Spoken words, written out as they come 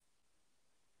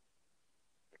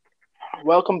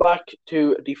welcome back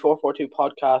to the 442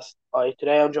 podcast.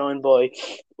 Today I'm joined by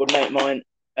good mate of mine,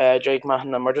 Jake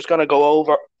Mahon, and we're just going to go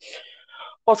over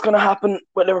what's going to happen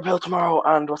with Liverpool tomorrow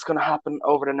and what's going to happen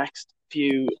over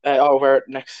the over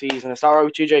next season. Is that all right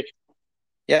with you, Jake?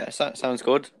 Yeah, sounds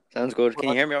good. Sounds good. Can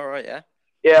you hear me all right? Yeah.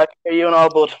 Yeah, I can hear you and all,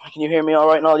 bud. Can you hear me all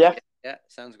right and all? Yeah, Yeah,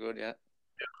 sounds good. Yeah.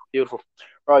 beautiful.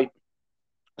 Right.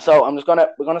 So we're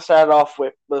gonna start off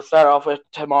with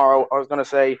tomorrow. I was gonna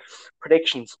say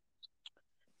predictions.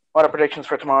 What are predictions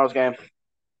for tomorrow's game?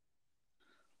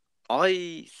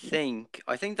 I think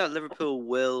that Liverpool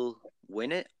will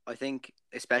win it. I think,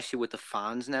 especially with the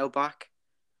fans now back,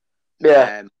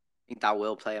 Yeah. I think that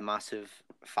will play a massive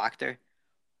factor.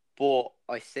 But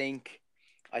I think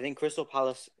Crystal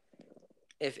Palace,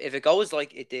 if it goes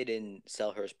like it did in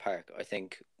Selhurst Park, I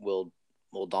think will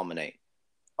dominate.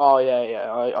 Oh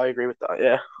yeah. I agree with that.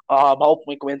 Yeah. I'm hoping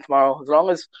we can win tomorrow. As long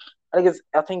as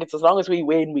I think it's as long as we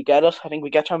win, we get it. I think we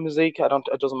get Champions League. I don't.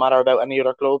 It doesn't matter about any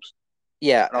other clubs.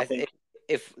 Yeah, I don't think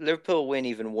if Liverpool win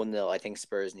even 1-0, I think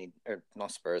Spurs need, or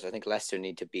not Spurs. I think Leicester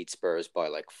need to beat Spurs by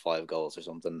like 5 goals or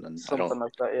something, and I don't something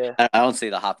like that. Yeah. I don't see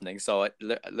that happening. So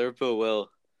Liverpool will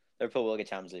get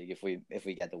Champions League if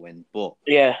we get the win. But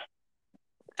Yeah.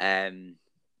 um,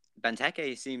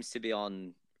 Benteke seems to be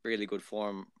on really good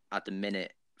form at the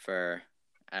minute for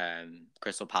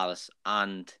Crystal Palace,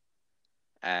 and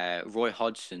Roy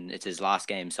Hodgson. It's his last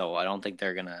game, so I don't think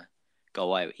they're gonna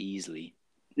go out easily.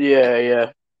 I Yeah.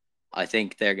 Yeah. I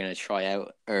think they're gonna try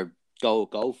out or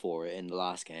go for it in the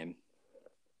last game.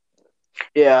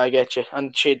 Yeah. I get you.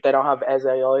 And shit, they don't have Eze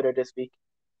either this week.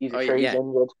 He's Oh sure he's yeah,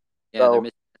 injured. yeah, they're So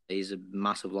missing. He's a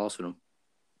massive loss for them.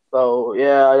 so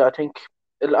yeah. I think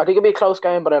it'll be a close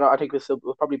game, but I think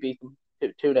we'll probably beat them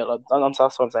 2-0.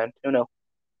 That's what I'm saying. 2-0.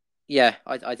 Yeah,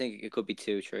 I think it could be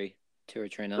 2 or 3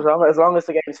 As now. long as long as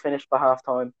the game's finished by half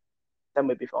time, then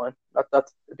we'd be fine.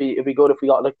 It'd be good if we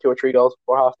got like 2 or 3 goals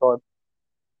before half time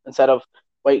instead of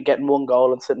getting one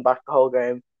goal and sitting back the whole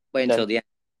game. Wait And then until the end.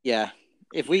 Yeah,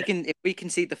 if we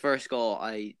concede the first goal,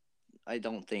 I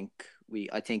don't think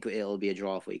I think it'll be a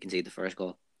draw if we concede the first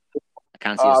goal. I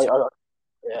can't see us. I, I I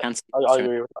yeah, can't see us I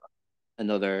agree with that.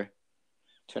 another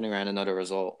turning around another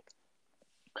result.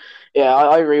 Yeah,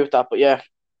 I agree with that. But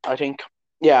I think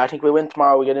I think we win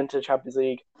tomorrow. We get into the Champions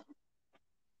League,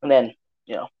 and then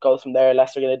goes from there.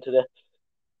 Leicester get into the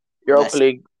Europa Less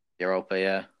League. Europa,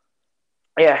 yeah.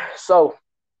 Yeah. So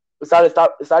is that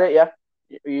it? Yeah.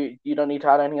 You don't need to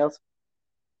add anything else.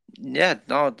 Yeah,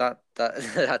 no, that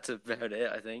that's about it.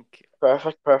 I think.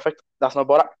 Perfect. That's no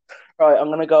bother. Right, I'm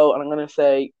gonna go and I'm gonna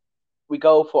say we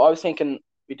go for. I was thinking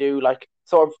we do like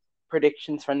sort of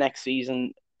predictions for next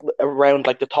season around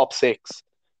like the top six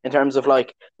in terms of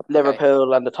like Okay.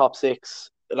 Liverpool and the top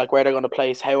six, like where they're going to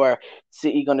place, how are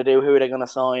City going to do, who are they going to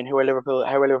sign, how are Liverpool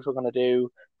going to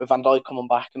do with Van Dijk coming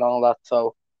back and all that.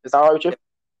 So is that all right with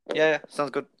you? Yeah, yeah, sounds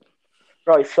good.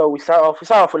 Right. So we start off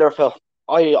with Liverpool.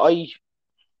 I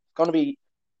going to be.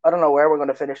 I don't know where we're going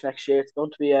to finish next year. It's going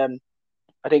to be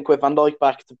I think with Van Dijk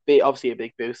back, it's obviously a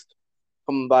big boost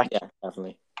coming back. Yeah,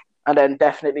 definitely. And then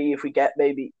definitely if we get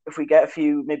a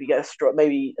few maybe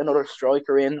maybe another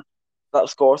striker in that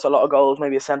scores a lot of goals,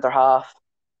 maybe a centre half,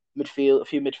 a few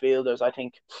midfielders, I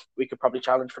think we could probably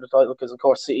challenge for the title because of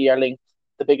course City are linked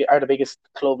the biggest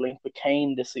club linked with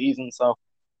Kane this season. So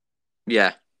Yeah,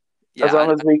 as yeah.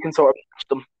 long as we can sort of match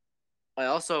them. I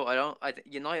don't.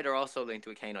 United are also linked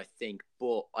with Kane, I think,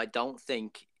 but I don't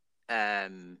think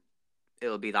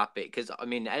it'll be that big because I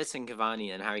mean Edison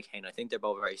Cavani and Harry Kane. I think they're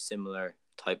both very similar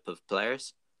type of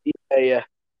players. Yeah, yeah.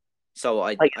 So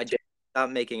I I get you. don't see that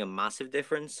making a massive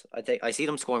difference. I think I see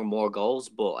them scoring more goals,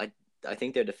 but I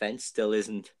think their defense still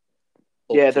isn't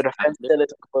up Yeah, to their defense standard. still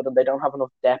isn't good and they don't have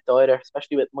enough depth either,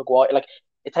 especially with Maguire. Like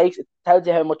it tells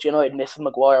you how much United misses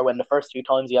Maguire when the first 2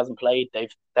 times he hasn't played, they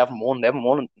haven't won. They haven't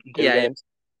won in two Yeah, yeah. games.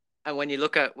 And when you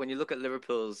look at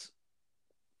Liverpool's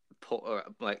or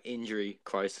like injury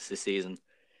crisis this season,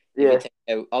 if you Yeah, take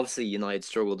out obviously United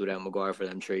struggled without Maguire for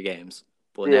them 3 games,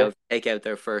 but now yeah, if you take out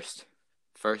their first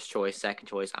choice, second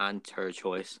choice, and third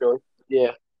choice, sure.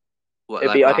 Yeah. what It'd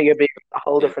like be I what think it'd be a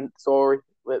whole happened? different story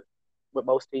with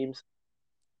most teams.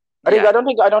 I think Yeah. I don't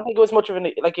think it was much of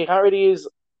an like you can't really use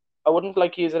I wouldn't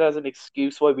like use it as an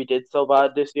excuse why we did so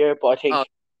bad this year, but I think Oh,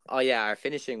 oh yeah, our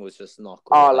finishing was just not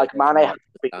good. like It's Mane not has up to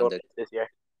to be good standard. this year.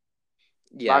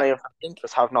 Yeah, Mane I think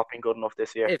just have not been good enough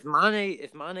this year. if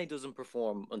Mane doesn't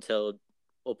perform until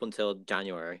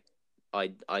January,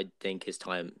 I think his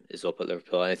time is up at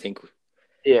Liverpool. And I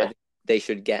Yeah. think they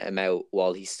should get him out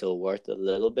while he's still worth a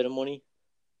little bit of money.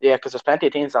 Yeah, because there's plenty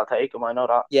of teams that'll take him, I know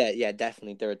that. Yeah, yeah,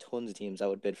 definitely. There are tons of teams that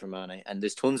would bid for Mane, and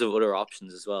there's tons of other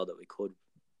options as well that we could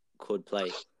could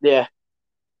play. Yeah,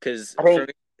 Because I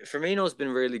think Firmino's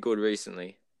been really good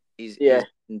recently. yeah, He's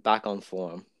been back on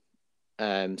form.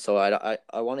 So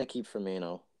I want to keep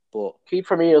Firmino, but keep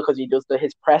Firmino because he does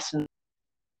his pressing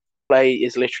play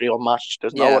is literally unmatched.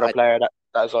 There's no yeah, other player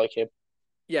that is like him.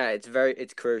 yeah,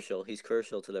 it's crucial. He's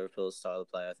crucial to Liverpool's style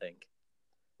of play, I think.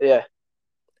 Yeah.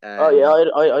 Oh yeah,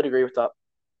 Um, I'd agree with that.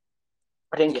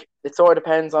 I yeah, think it sort of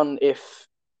depends on if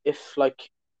like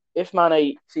if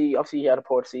Mane, see, obviously he had a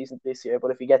poor season this year,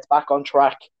 but if he gets back on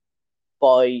track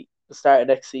by the start of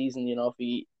next season, if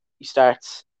he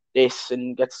starts this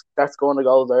and starts going to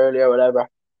goals early or whatever,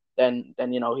 then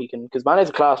he can, because Mane's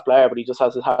a class player, but he just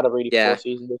has had a really poor yeah,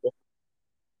 season this year.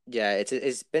 yeah.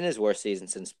 It's been his worst season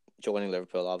since joining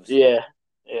Liverpool, obviously. Yeah,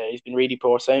 yeah, he's been really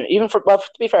poor. Same, even to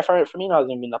be fair, for me,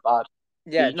 hasn't even been that bad.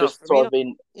 Yeah, He's no, just sort of Firmino.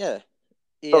 been Yeah,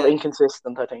 sort of yeah,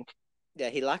 inconsistent, I think. yeah.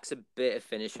 He lacks a bit of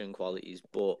finishing qualities,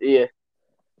 but Yeah,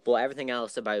 everything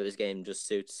else about his game just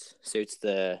suits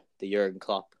the Jurgen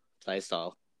Klopp play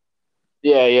style.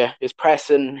 yeah, yeah. His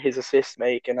pressing, his assist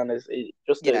making, and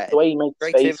just Yeah, the way he makes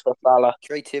space creativity, for Salah.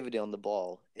 creativity on the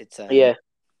ball. It's Yeah,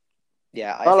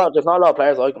 yeah. I think there's not a lot of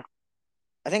players like him.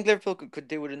 Liverpool could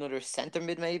do with another centre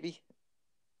mid maybe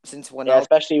since Yeah, Wijnaldum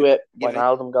especially with giving.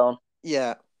 Wijnaldum going.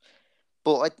 Yeah,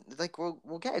 but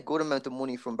we'll get a good amount of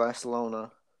money from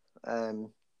Barcelona,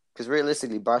 because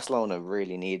realistically Barcelona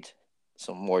really need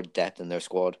some more depth in their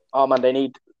squad. Oh man, they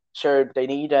need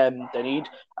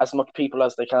as much people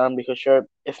as they can, because sure,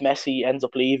 if Messi ends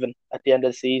up leaving at the end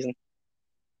of the season,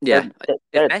 Yeah, if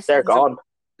Messi they're ends up gone.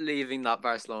 leaving that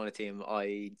Barcelona team,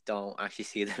 I don't actually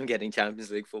see them getting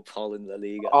Champions League football in La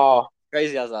Liga. Oh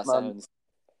Crazy as that man, sounds.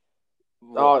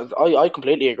 But oh I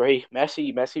completely agree.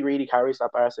 Messi really carries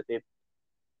that Barca team.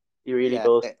 He really yeah,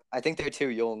 does. I think they're too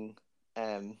young.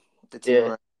 The team Yeah,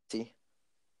 around Messi.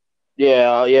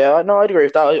 yeah, yeah. No, I'd agree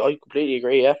with that. I completely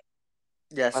agree. Yeah,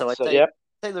 Yeah, so that's yeah,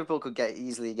 Liverpool could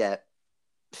easily get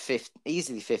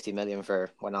 50 million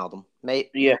for Wijnaldum.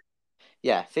 yeah.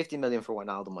 Yeah, 50 million for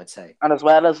Wijnaldum, I'd say. And as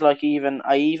well as like even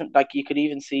like you could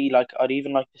even see, like I'd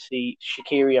even like to see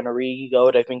Shaqiri and Origi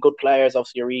go. They've been good players.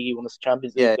 Obviously, Origi won the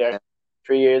Champions League Yeah, there yeah.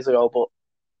 3 years ago, but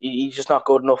he's just not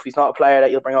good enough. He's not a player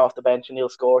that you'll bring off the bench and he'll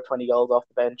score 20 goals off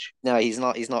the bench. No, he's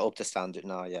not. He's not up to standard.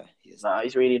 No, yeah, he isn't. Nah,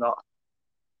 he's really not.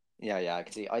 Yeah, yeah, I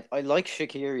can see. I like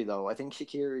Shaqiri though. I think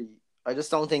Shaqiri. I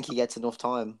just don't think he gets enough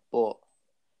time. But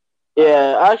I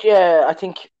Yeah, actually, yeah, I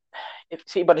think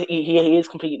but he is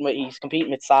competing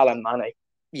with Salah and Mane.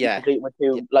 He's yeah, competing with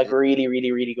yeah, two like really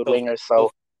really really good tough, wingers. tough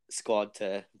So squad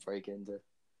to break into.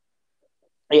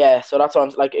 yeah, so that's what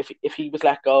I'm like. If he was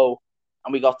let go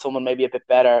and we got someone maybe a bit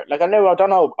better, like I don't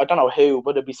know who,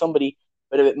 but it'd be somebody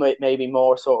with a bit maybe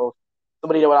more sort of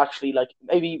somebody that will actually like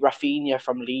maybe Rafinha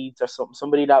from Leeds or something,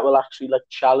 somebody that will actually like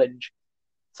challenge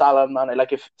Salah and Mane.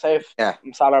 Like if Yeah,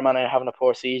 Salah and Mane are having a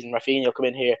poor season, Rafinha will come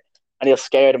in here and he'll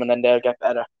scare them, and then they'll get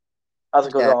better as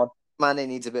it goes yeah. on Mane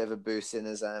needs a bit of a boost in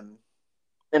his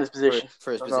position.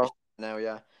 for his I don't position know. now.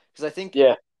 Yeah, because I think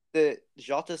Yeah, the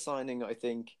Jota signing, I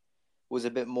think, was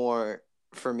a bit more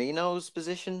Firmino's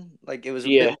position. Like it was a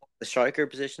bit yeah, more the striker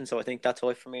position. So I think that's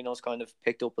why Firmino's kind of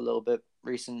picked up a little bit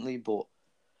recently. But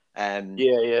um,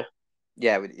 yeah.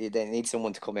 yeah, they need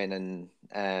someone to come in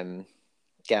and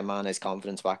get Mane's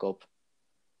confidence back up.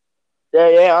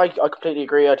 Yeah. I completely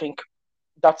agree. I think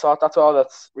that's all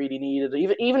that's really needed.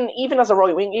 Even as a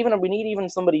right wing, even we need even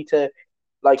somebody to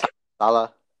like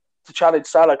Salah. to challenge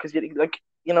Salah, because you like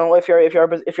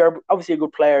if you're obviously a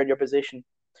good player in your position,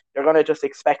 you're gonna just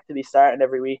expect to be starting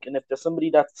every week. And if there's somebody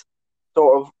that's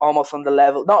sort of almost on the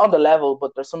level, not on the level,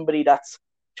 but there's somebody that's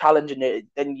challenging it,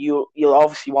 then you'll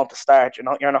obviously want to start. You're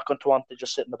not going to want to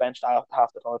just sit on the bench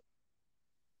half the time.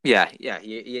 Yeah, yeah.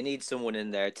 You need someone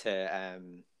in there to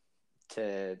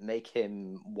make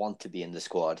him want to be in the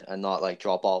squad and not like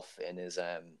drop off in his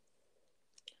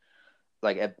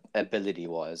like ability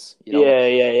wise.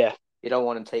 Yeah. You don't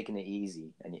want him taking it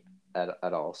easy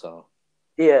at all. So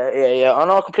Yeah. I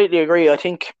know, I completely agree. I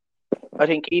think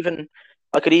even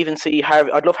I could even see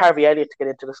Harvey. I'd love Harvey Elliott to get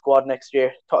into the squad next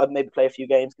year. Thought I'd maybe play a few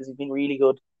games because he's been really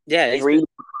good. yeah, Been he's been really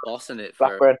bossing it for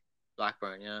Blackburn.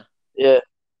 Blackburn. Yeah, Yeah.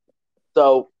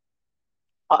 So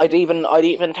I'd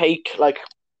even take like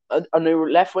a new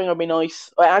left winger would be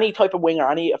nice. Or any type of winger,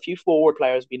 a few forward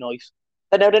players would be nice.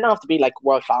 And they don't have to be like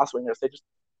world class wingers. They just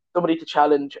somebody to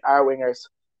challenge our wingers, to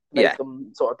make yeah,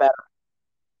 them sort of better,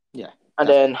 yeah. and Definitely.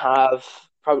 then have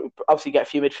probably obviously get a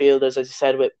few midfielders, as you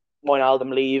said, with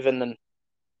Wijnaldum leaving,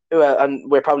 and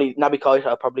we're probably Naby Keita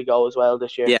will probably go as well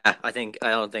this year. Yeah, I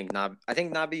don't think Nab. I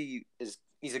think Naby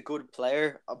he's a good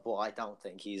player, but I don't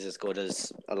think he's as good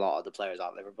as a lot of the players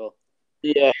at Liverpool.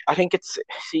 Yeah, I think it's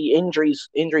see injuries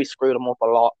screwed him up a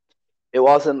lot. It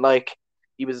wasn't like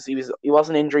he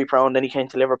wasn't injury prone. Then he came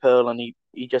to Liverpool and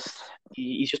he's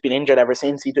just been injured ever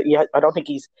since. I don't think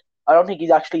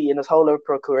he's actually in his whole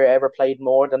Liverpool career ever played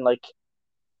more than like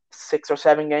 6 or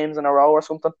 7 games in a row or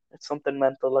something. It's something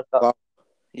mental like that. Well,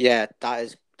 yeah,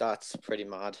 that's pretty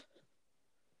mad.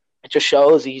 It just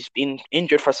shows he's been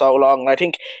injured for so long. And I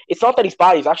think it's not that he's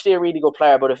bad. He's actually a really good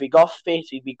player. But if he got fit,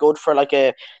 he'd be good for like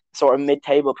a sort of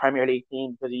mid-table Premier League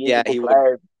team because he is a Yeah, good he would.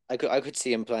 player. I could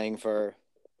see him playing for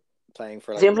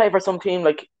See like him play for some team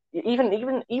like even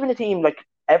a team like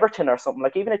Everton or something.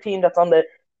 Like even a team that's on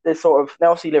the sort of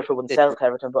now obviously Liverpool wouldn't sell to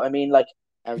Everton, but I mean like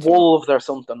Everton. Wolves or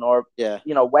something, or Yeah,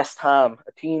 West Ham,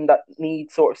 a team that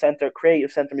needs sort of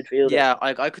creative centre midfielders. yeah.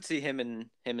 I could see him and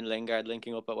Lingard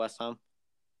linking up at West Ham.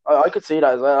 I could see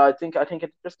that as well. I think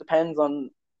it just depends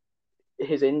on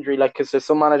his injury, like because there's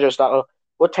some managers that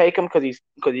would take him because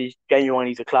he's genuine,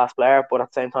 he's a class player, but at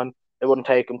the same time they wouldn't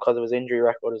take him because of his injury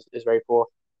record is very poor.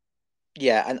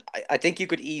 Yeah, and I think you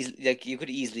could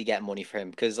easily get money for him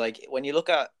because like when you look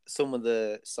at some of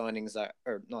the signings that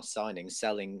or not signings,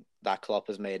 selling that Klopp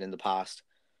has made in the past,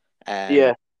 um,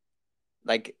 Yeah,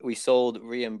 like we sold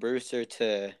Ryan Brewster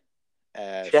to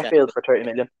Sheffield Sheffield for 30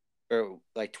 million, for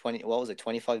like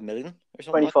 25 million or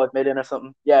something like 25 million or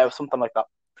something. Yeah, something like that.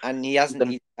 that. And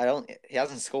Something. he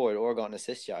hasn't scored or got an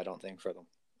assist yet, I don't think, for them.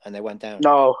 And they went down.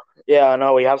 No, yeah,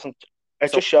 no, he hasn't.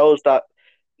 It So just shows that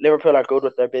Liverpool are good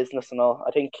with their business and all.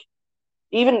 I think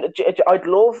even I'd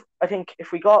love. I think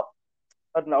if we got,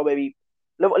 I don't know, maybe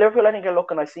Liverpool. I think are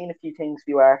looking. I've seen a few things,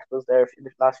 few articles there in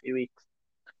the last few weeks.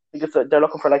 I think they're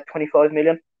looking for like 25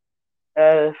 million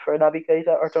for Naby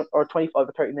Keita, or 25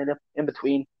 or 30 million in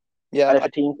between. yeah, And if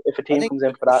a I team think comes we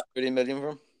in for push that, 30 million for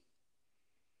him.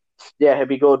 yeah, it'd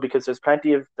be good because there's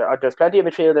plenty of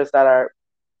midfielders that are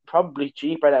probably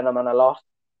cheaper than him and a lot.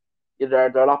 Yeah,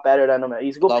 they're a lot better than him.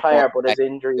 He's a A good lot more. player, but his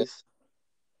injuries,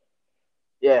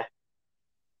 yeah.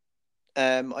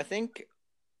 I think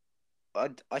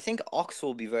I think Ox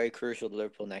will be very crucial to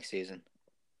Liverpool next season.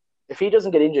 If he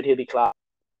doesn't get injured, he'll be class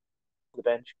on the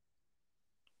bench.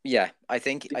 Yeah,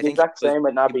 It's I the think exact same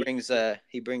with Naby.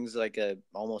 he brings like a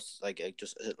almost like a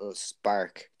just a little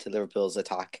spark to Liverpool's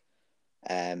attack.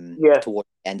 Yeah, Toward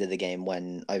the end of the game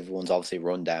when everyone's obviously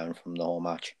run down from the whole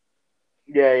match.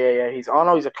 yeah. He's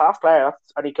a class player,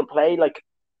 and he can play like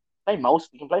play most.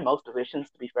 He can play most positions.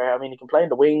 To be fair, I mean, he can play in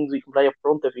the wings. He can play up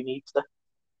front if he needs to.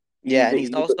 Yeah, and He's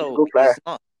a good player. he's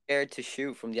not scared to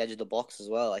shoot from the edge of the box as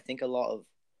well. I think a lot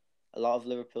of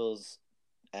Liverpool's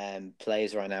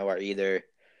plays right now are either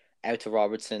out to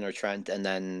Robertson or Trent and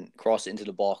then cross it into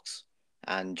the box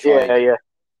and try Yeah, and yeah,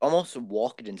 almost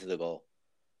walk it into the goal.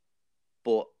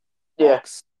 But yeah.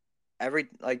 Ox every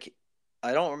like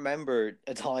I don't remember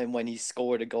a time when he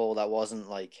scored a goal that wasn't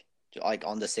like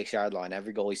on the 6 yard line.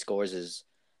 Every goal he scores is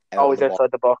out of Always the box,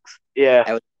 outside the box. Yeah.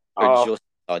 out or Oh, just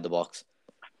outside the box.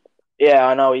 yeah.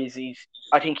 I know.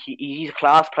 I think he's a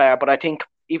class player, but I think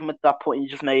even with that point you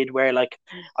just made, where like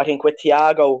I think with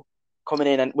Thiago coming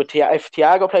in and if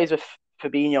Thiago plays with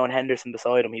Fabinho and Henderson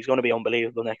beside him, he's going to be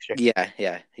unbelievable next year. Yeah,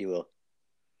 yeah, he will.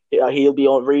 Yeah, he'll be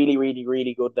really, really,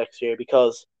 really good next year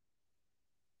because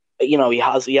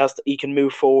he can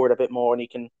move forward a bit more and he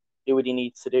can do what he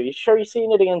needs to do. You sure you've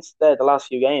seen it against the last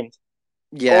few games.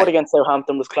 Yeah, Scored against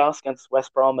Southampton, was class against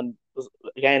West Brom, and was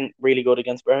again really good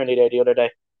against Burnley there the other day.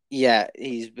 yeah,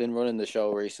 he's been running the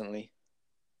show recently.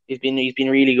 He's been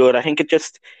really good. I think it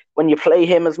just when you play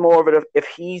him as more of a if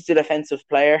he's the defensive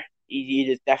player, he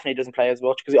just definitely doesn't play as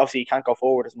much because obviously he can't go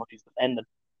forward as much as defending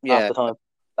half Yeah, the time.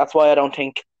 That's why I don't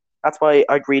think. That's why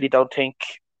I really don't think.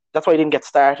 That's why he didn't get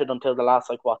started until the last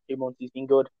like what 2 months. He's been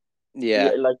good.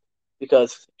 yeah, Like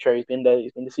because sure he's been the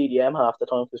CDM half the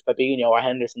time because Fabinho or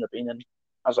Henderson have been in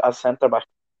as centre back.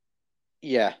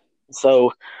 yeah,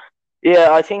 So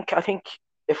yeah, I think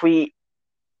if we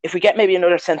if we get maybe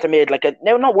another centre mid like a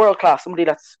no not world class somebody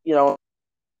that's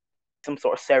some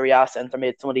sort of Serie A centre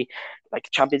mid, somebody like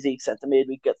Champions League centre mid,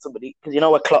 we get somebody because you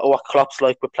know what Klopp's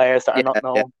like with players that are yeah, not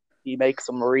yeah, known. He makes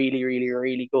them really, really,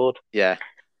 really good. yeah,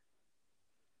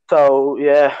 So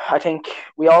yeah, I think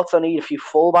we also need a few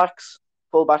fullback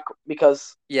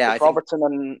because yeah. I if think Robertson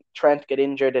and Trent get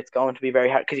injured, it's going to be very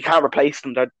hard because you can't replace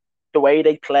them. The way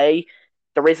they play,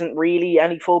 there isn't really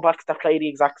any fullbacks that play the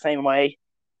exact same way.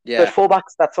 There's yeah,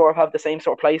 fullbacks that sort of have the same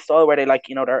sort of play style where they like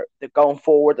they're going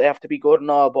forward, they have to be good and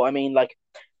all, but I mean like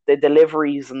the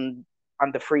deliveries and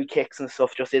the free kicks and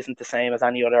stuff just isn't the same as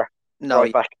any other no,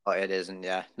 right back. it isn't.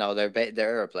 Yeah, no, they're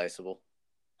irreplaceable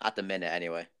at the minute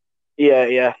anyway. Yeah,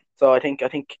 yeah. So I think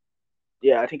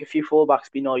yeah, I think a few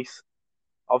fullbacks be nice.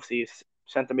 Obviously,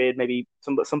 centre mid, maybe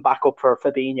some backup for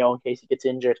Fabinho in case he gets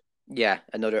injured. Yeah,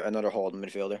 another holding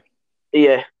midfielder.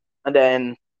 Yeah, and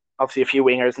then obviously a few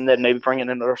wingers, and then maybe bring in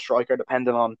another striker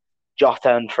depending on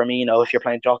Jota and Firmino. If you're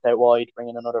playing Jota out wide, bring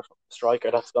in another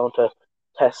striker that's going to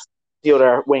test the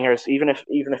other wingers, even if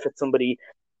it's somebody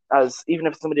even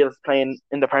if it's somebody that's playing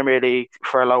in the Premier League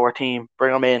for a lower team,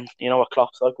 bring them in. You know what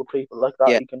Klopp's like with people like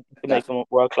that. Yeah, You can make definitely. them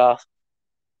world class.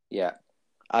 Yeah,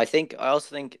 I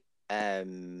also think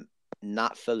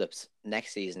Nat Phillips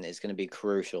next season is going to be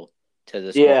crucial to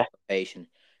the squad Yeah, rotation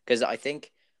because I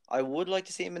think I would like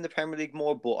to see him in the Premier League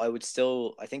more, but I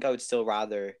think I would still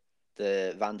rather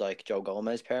the Van Dijk Joe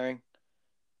Gomez pairing.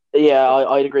 yeah,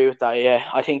 I'd agree with that. Yeah,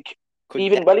 I think Could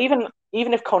get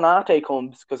even if Konate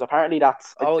comes, because apparently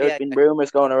oh there's yeah, been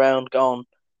rumors going around,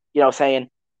 saying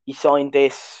he signed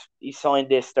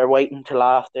this. They're waiting till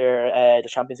after the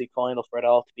Champions League final for it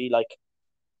all to be like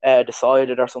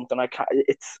decided or something. I can't,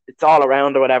 it's all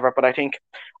around or whatever. But I think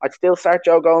I'd still start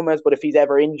Joe Gomez. But if he's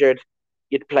ever injured,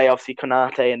 you'd play obviously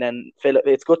Konate and then Philip.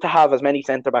 It's good to have as many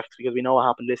centre backs because we know what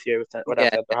happened this year with our yeah,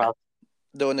 centre yeah, half.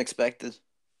 the unexpected.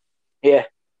 Yeah.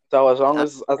 So as long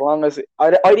as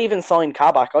I'd even sign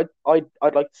Kabak. I'd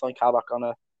like to sign Kabak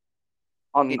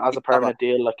on as He's a Kabak. permanent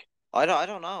deal. Like I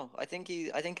don't know. I think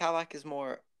Kabak is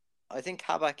more. I think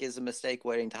Kabak is a mistake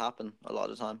waiting to happen a lot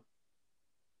of the time.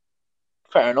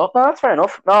 fair enough. No, that's fair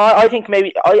enough. No, I think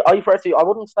maybe I personally I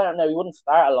wouldn't start now. He wouldn't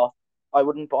start a lot. I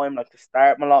wouldn't buy him like to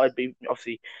start him a lot. It'd be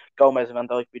obviously Gomez and Van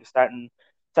Dijk be the starting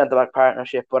centre back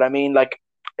partnership. But I mean, like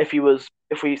if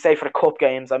we say for the cup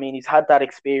games, I mean he's had that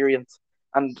experience,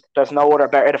 and there's no other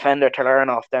better defender to learn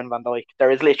off than Van Dijk.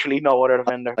 There is literally no other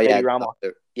defender. Oh Maybe yeah, Ramos.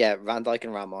 yeah. Van Dijk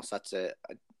and Ramos. That's it.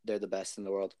 They're the best in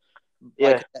the world.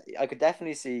 I Yeah, could I could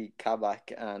definitely see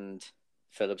Kabak and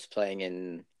Phillips playing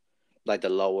in like the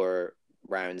lower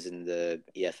rounds in the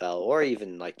EFL or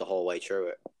even like the whole way through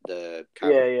it. The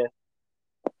yeah, Carabao. yeah.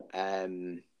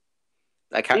 Um,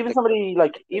 like Even the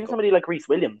even somebody like Reece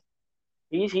Williams.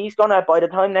 He's gonna by the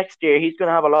time next year he's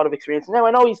gonna have a lot of experience. Now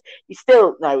I know he's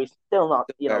still not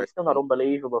very he's still not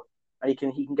unbelievable and he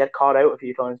can get caught out a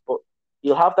few times, but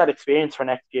he'll have that experience for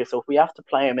next year. So if we have to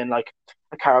play him in like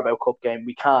a Carabao Cup game,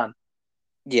 we can.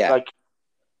 yeah Like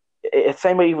it's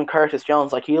same with even Curtis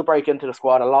Jones. Like he'll break into the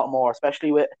squad a lot more,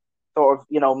 especially with sort of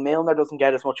Milner doesn't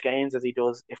get as much games as he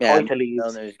does if yeah. Koita leaves.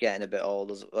 Milner's getting a bit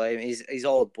old. Well, I mean, he's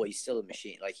old, but he's still a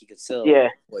machine. Like he could still Yeah,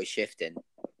 put his shift in.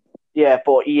 yeah,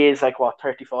 but he is like what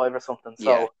 35 or something.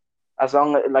 Yeah, So as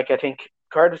long as like I think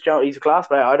Curtis Jones, he's a class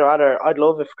player. I'd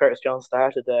love if Curtis Jones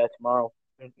started tomorrow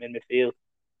in midfield.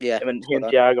 yeah. Him and Spot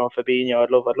on. Thiago and Fabinho.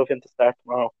 I'd love him to start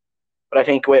tomorrow. But I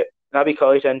think with Naby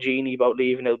Keita and Genie about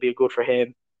leaving, it'll be good for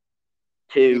him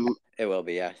Yeah, to it will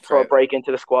be. Yeah, sort of break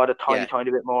into the squad a yeah,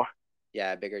 tiny bit more.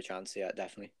 yeah. Bigger chance. Yeah,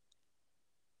 definitely.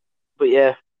 But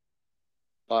yeah,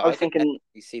 But I I was could thinking,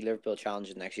 definitely see Liverpool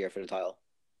challenging next year for the title.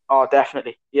 oh,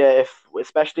 definitely, yeah. If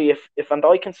especially if Van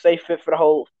Dijk can stay fit for the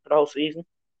whole season,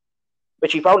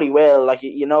 which he probably will. Like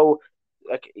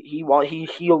like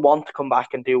he'll want to come back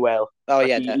and do well. Oh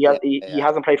Like yeah, yeah, he yeah.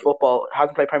 hasn't played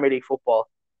Premier League football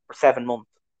for 7 months,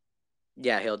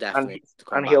 Yeah, he'll and definitely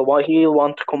come back. he'll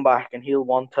want to come back and he'll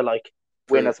want to like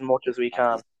win Prove as much as we that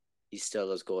can. he's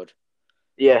still as good.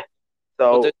 Yeah.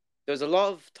 But So there's a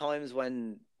lot of times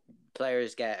when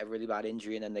players get a really bad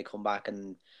injury and then they come back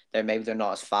and they're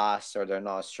not as fast or they're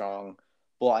not as strong.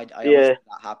 But I don't see yeah,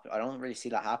 that happen. I don't really see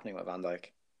that happening with Van Dijk.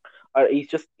 he's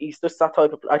just that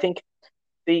type of. I think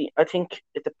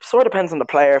it sort of depends on the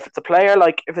player. If it's a player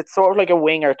like if it's sort of like a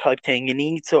winger type thing, you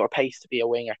need sort of pace to be a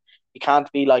winger. You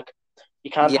can't be like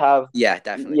you can't Yeah, have yeah,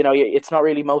 definitely. it's not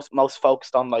really most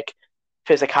focused on like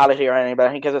physicality or anything. But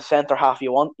I think as a centre half,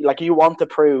 you want to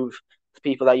prove to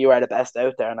people that you are the best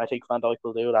out there, and I think Van Dijk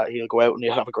will do that. He'll go out and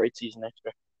he'll have a great season next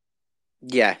year.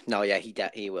 Yeah, no, yeah,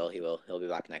 he'll be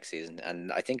back next season,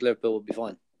 and I think Liverpool will be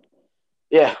fine.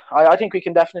 Yeah, Uh, I think we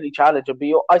can definitely challenge.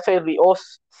 I'd say it'll be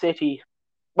us, City.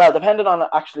 Well, depending on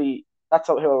actually, that's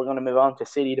how we're going to move on to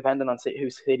City. Depending on who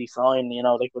City sign,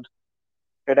 they could.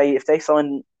 If they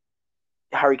sign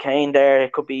Harry Kane there,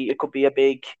 it could be a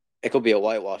big. it could be a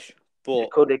whitewash, but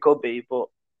It could be, but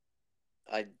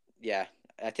I yeah,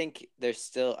 I think there's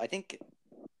still I think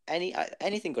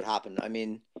anything could happen. I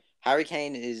mean, Harry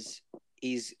Kane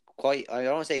he's quite I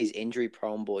don't want to say he's injury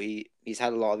prone, but he's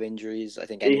had a lot of injuries. I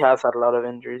think he anything. has had a lot of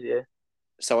injuries. Yeah,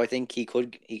 So I think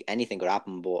anything could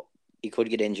happen, but he could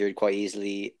get injured quite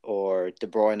easily. Or De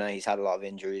Bruyne, he's had a lot of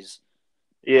injuries.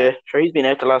 Uh, yeah. Sure, he's been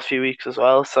out the last few weeks as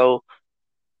well. So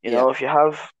yeah, if you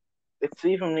have, it's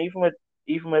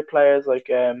even with players like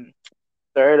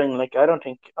Sterling. Like I don't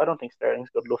think Sterling's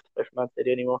good enough to play for Man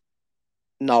City anymore.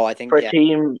 no, I think For a yeah,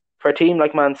 team for a team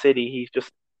like Man City, he's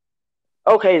just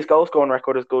okay. His goal scoring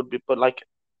record is good, but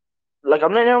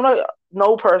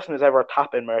no person is ever a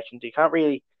tap in merchant. You can't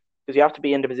really because you have to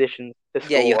be in the position to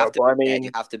Yeah, you have score. to. But I Yeah, you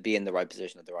mean, have to be in the right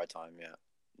position at the right time. Yeah,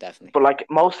 definitely. but like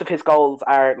most of his goals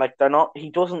are like they're not. He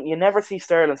doesn't. You never see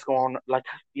Sterling scoring like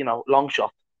long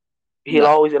shot.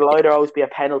 No. It'll either always be a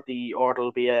penalty or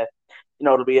it'll be a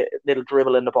little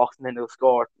dribble in the box and then he'll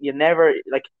score. You never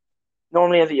like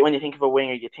normally when you think of a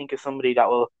winger, you think of somebody that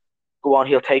will go on.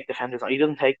 He'll take defenders on. He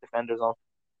doesn't take defenders on.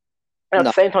 And at No.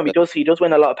 the same time, he does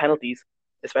win a lot of penalties,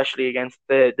 especially against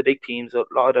the big teams. A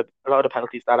lot of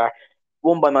penalties that are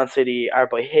won by Man City are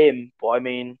by him. But I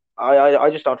mean, I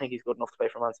just don't think he's good enough to play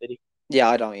for Man City. Yeah,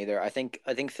 I don't either. I think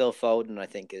Phil Foden. I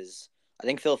think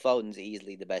Phil Foden's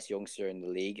easily the best youngster in the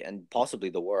league and possibly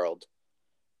the world.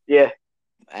 Yeah,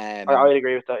 Um, I'd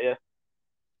agree with that. Yeah,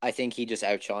 I think he just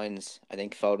outshines. I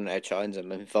think Foden outshines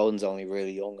him, and Foden's only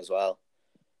really young as well.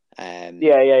 Um,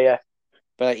 yeah, yeah, yeah,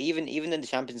 but even in the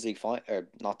Champions League final, or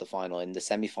not the final, in the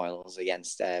semi-finals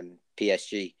against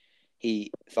PSG,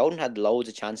 he Foden had loads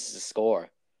of chances to score,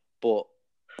 but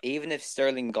even if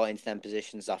Sterling got into them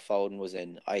positions that Foden was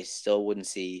in, I still wouldn't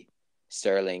see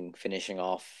Sterling finishing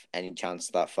off any chance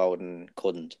that Foden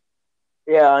couldn't.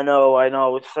 yeah. I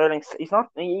know. With Sterling, he's not.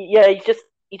 Yeah, he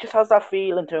just has that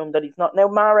feeling to him that he's not. Now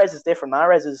Mahrez is different.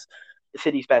 Mahrez is the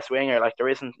City's best winger. Like there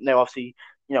isn't now. Obviously,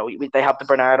 they have the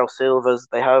Bernardo Silvas.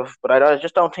 They have, but I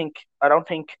just don't think. I don't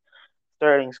think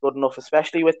Sterling's good enough,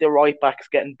 especially with the right backs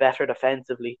getting better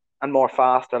defensively and more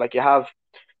faster. Like you have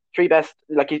three best,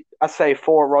 I say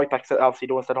four right backs that obviously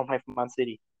the ones that don't play for Man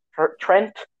City.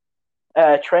 Trent,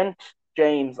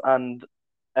 James, and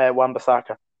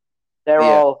Wan-Bissaka. They're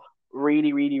Yeah, all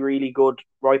really, really, really good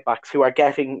right backs who are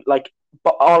getting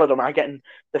but all of them are getting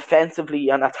defensively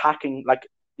and attacking, like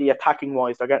the attacking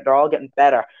wise. They're all getting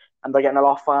better and they're getting a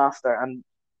lot faster. And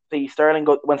when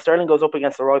Sterling goes up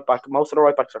against the right back, most of the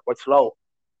right backs are quite slow,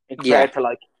 and yeah,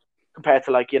 compared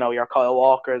to your Kyle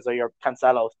Walkers or your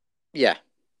Cancelos. yeah.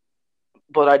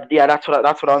 But yeah, that's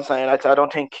what I'm saying. I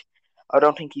don't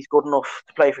think he's good enough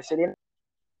to play for City.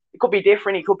 It could be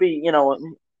different. He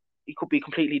could be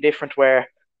completely different where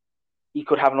he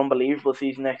could have an unbelievable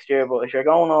season next year. But if you're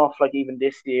going off like even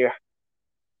this year,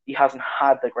 he hasn't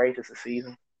had the greatest of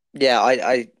season.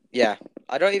 Yeah, yeah.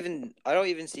 I don't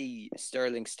even see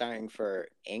Sterling starting for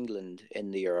England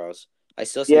in the Euros. I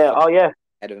still see Yeah. Foden Oh yeah.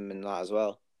 ahead of him in that as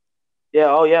well. Yeah.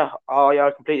 Oh yeah. Oh yeah.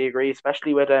 I completely agree.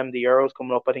 Especially with the Euros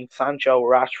coming up, I think Sancho,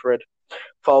 Rashford,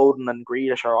 Foden, and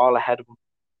Grealish are all ahead of him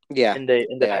Yeah, in the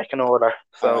yeah. pecking order.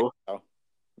 I reckon So so.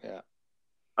 Yeah,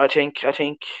 I think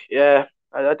yeah.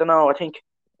 I don't know. I think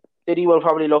City will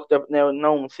probably look now.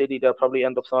 Knowing City, they'll probably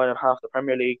end up signing half the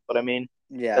Premier League. But I mean,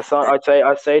 yeah.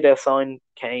 I'd say they'll sign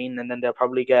Kane, and then they'll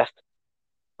probably get.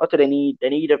 What do they need? They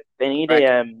need I reckon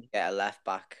a get a left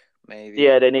back maybe.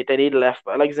 yeah, they need a left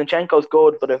back. Like Zinchenko's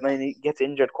good, but if he gets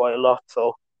injured quite a lot,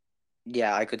 so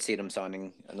Yeah, I could see them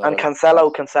signing and another left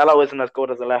back. Cancelo isn't as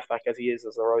good as a left back as he is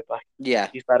as a right back. Yeah,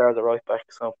 He's better as a right back.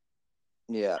 So,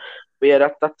 yeah. but yeah,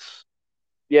 that's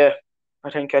yeah. I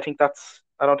think that's.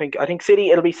 I think City.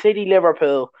 It'll be City,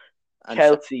 Liverpool, And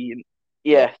Chelsea.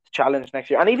 yeah, Yeah, challenge next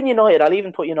year, and even United. I'll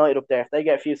even put United up there if they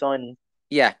get a few signings.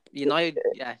 yeah. United,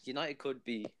 yeah, United could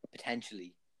be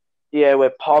potentially. Yeah,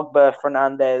 with Pogba,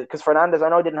 Fernandez, because Fernandez, I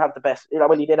know didn't have the best.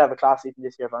 Well, he did have a class season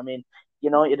this year, but I mean,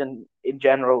 United in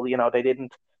general, they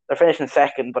didn't. They're finishing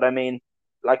second, but I mean,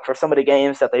 like for some of the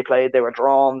games that they played, they were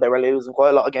drawn, they were losing quite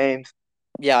a lot of games.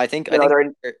 Yeah, I think They're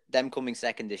in. them coming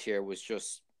second this year was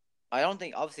just. I don't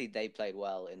think obviously they played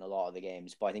well in a lot of the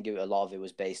games, but I think a lot of it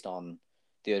was based on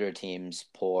the other team's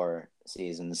poor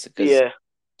seasons because Yeah,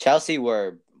 Chelsea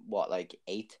were what like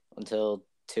eighth until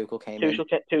Tuchel came in.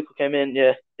 Tuchel came in.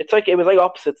 Yeah, it was like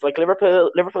opposites. Like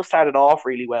Liverpool started off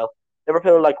really well.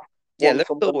 Liverpool Yeah, won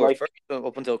Liverpool something were like first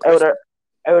up until out Christmas. of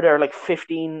out of their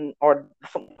 15 or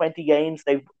something 20 games,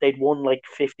 they'd won like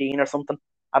 15 or something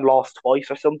and lost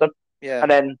twice or something, Yeah, and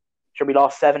then should be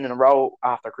lost seven in a row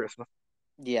after Christmas.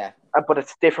 yeah, But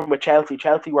it's different with Chelsea.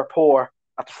 Chelsea were poor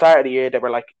at the start of the year. They were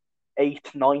like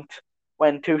eighth, ninth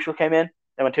when Tuchel came in.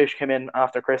 Then when Tuchel came in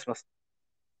after Christmas,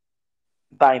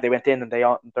 bang, they went in and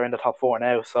they're in the top four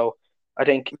now. So I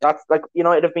think that's like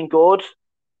United have been good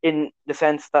in the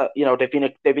sense that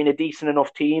they've been a decent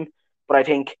enough team. But I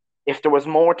think if there was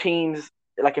more teams,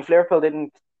 like if Liverpool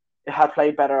didn't had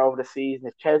played better over the season,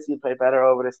 if Chelsea had played better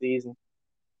over the season,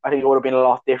 I think it would have been a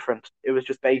lot different. It was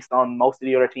just based on most of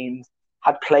the other teams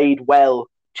had played well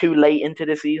too late into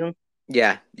the season.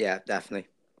 yeah, yeah, definitely.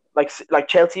 Like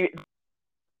Chelsea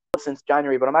since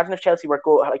January, but imagine if Chelsea were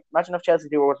good. Like imagine if Chelsea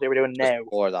do what they were doing Just now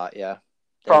before that, yeah,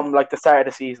 they from like the start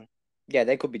of the season. Yeah,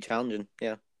 they could be challenging.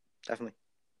 Yeah, definitely.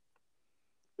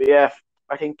 But yeah,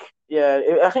 I think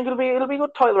I think it'll be a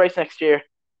good title race next year.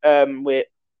 With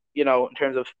in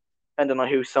terms of depending on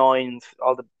who signs,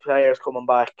 all the players coming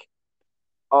back,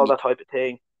 all Y- that type of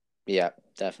thing. Yeah,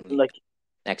 definitely. Like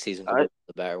Next season could be I,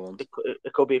 the better ones.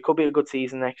 it could be a good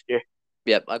season next year.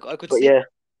 Yep, I could But see yeah,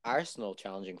 Arsenal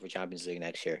challenging for Champions League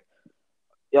next year.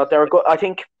 yeah, they're good. I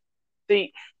think.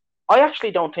 See, I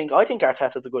actually don't think. I think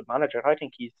Arteta's a good manager. I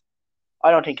think he's.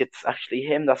 I don't think it's actually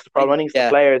him that's the problem. I think it's the Yeah,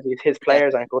 players. His yeah.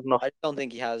 players aren't good enough. I don't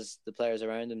think he has the players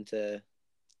around him to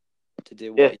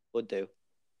do Yeah, what he would do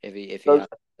if he because had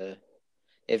the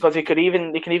if you can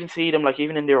even see them like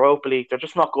even in the Europa League, they're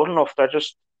just not good enough.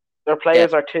 Their yeah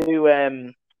players are too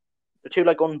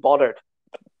like unbothered.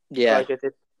 yeah Like it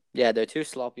yeah they're too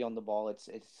sloppy on the ball.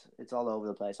 It's all over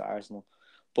the place at Arsenal.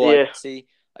 But yeah,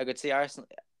 I could see Arsenal.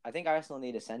 I think Arsenal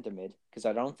need a centre mid because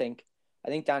I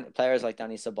think players like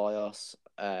Danny Ceballos,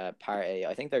 Partey,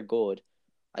 I think they're good.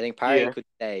 I think Partey yeah, could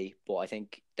stay, but I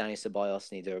think Danny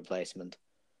Ceballos needs a replacement,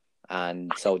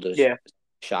 and so does yeah,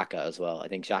 Xhaka as well. I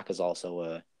think Xhaka's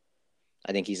also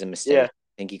I think he's a yeah, mistake.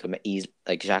 I think he could he's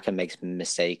like Xhaka makes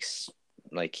mistakes.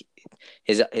 Like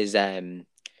his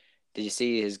did you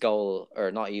see his goal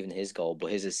or not even his goal,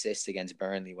 but his assist against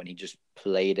Burnley when he just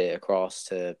played it across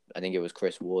to I think it was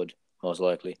Chris Wood most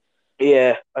likely.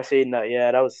 yeah. I seen that.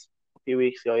 Yeah, that was a few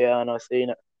weeks ago. Yeah, and I seen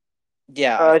it.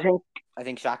 Yeah, I think I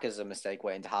think Xhaka's a mistake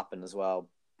waiting to happen as well.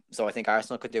 So I think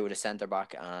Arsenal could do with a centre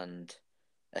back and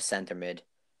a centre mid,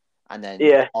 and then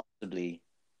yeah, possibly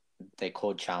they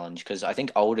could challenge because I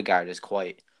think Odegaard is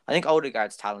quite. I think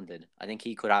Odegaard's talented. I think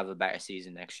he could have a better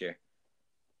season next year.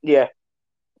 yeah.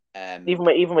 Um,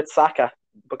 Even with Saka,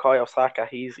 Bukayo Saka,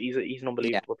 he's an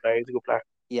yeah, unbelievable player. He's a good player.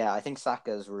 yeah. I think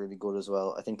Saka is really good as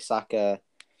well. I think Saka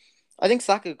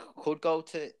could go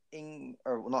to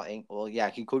or well, not Well, yeah,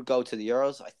 he could go to the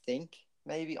Euros. I think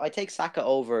maybe I take Saka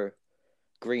over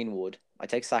Greenwood. I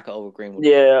take Saka over Greenwood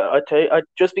because Yeah,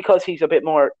 just because he's a bit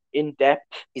more in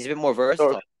depth he's a bit more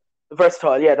or versatile.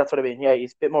 versatile. Yeah, that's what I mean. Yeah,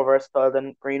 he's a bit more versatile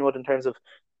than Greenwood in terms of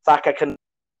Saka can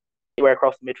anywhere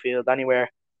across the midfield, anywhere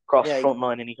across the Yeah, he front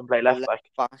line, and he can play can left left back.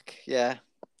 back. Yeah,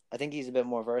 I think he's a bit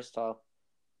more versatile.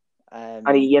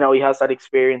 And he, Um, he has that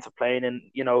experience of playing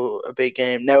in, a big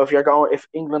game. Now, if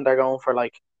England are going for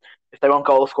like, if they want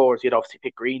goal scorers, you'd obviously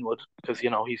pick Greenwood because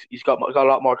he's got a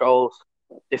lot more goals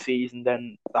this season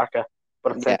than Saka.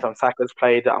 But at the same yeah, time, Saka's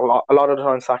played a lot. A lot of the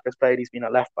time, Saka's played. He's been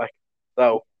at left back.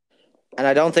 So and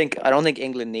I don't think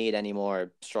England need any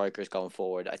more strikers going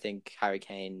forward. I think Harry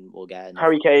Kane will get enough.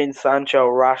 Harry Kane, Sancho,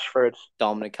 Rashford,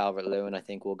 Dominic Calvert-Lewin, I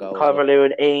think, will go as well.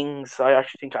 Calvert-Lewin, Ings. I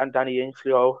actually think and Danny Ings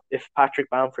could go. If Patrick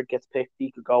Bamford gets picked,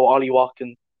 he could go. Ollie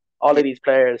Watkins, all Yeah, of these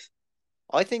players.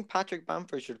 I think Patrick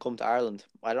Bamford should come to Ireland.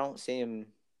 I don't see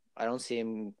him. I don't see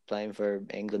him playing for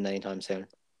England anytime soon.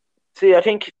 See, I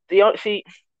think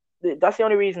that's the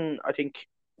only reason I think.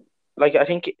 Like I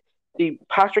think the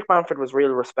Patrick Bamford was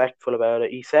real respectful about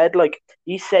it. He said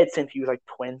since he was like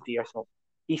 20 or something.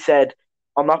 He said,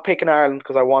 "I'm not picking Ireland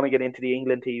because I want to get into the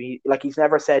England team." He's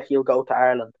never said he'll go to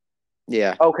Ireland.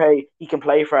 Yeah, Okay, he can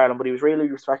play for Ireland, but he was really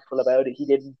respectful about it. He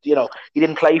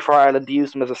didn't play for Ireland. He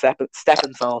used him as a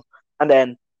stepping stone, and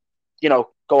then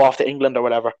go off to England or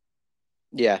whatever.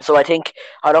 yeah. So I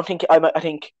don't think I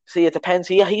think see it depends.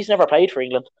 He's never played for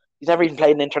England. He's never even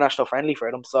played an international friendly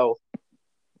for them. So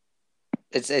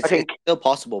It's I it's think it's still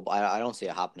possible, but I don't see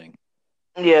it happening.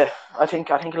 yeah, I think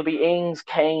it'll be Ings,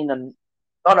 Kane, and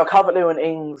oh no, Calvert-Lewin,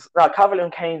 Ings, no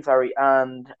Calvert-Lewin, Kane, sorry,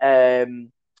 and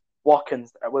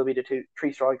Watkins will be the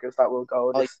three strikers that will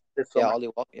go Oh this yeah, summer.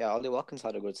 Ollie Watkins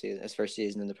had a good season. His first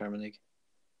season in the Premier League.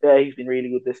 Yeah, he's been really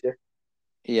good this year.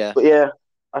 Yeah, But yeah,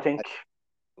 I think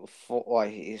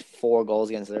he's 4 goals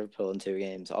against Liverpool in 2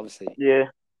 games. Obviously, yeah,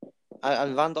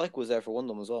 and Van Dijk was there for one of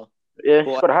them as well. yeah,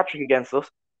 he's But got a hat trick against us.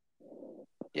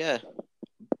 yeah,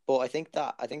 but I think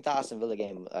that Aston Villa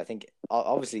game. I think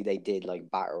obviously they did like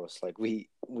batter us. Like we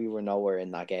were nowhere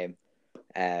in that game.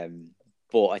 Um,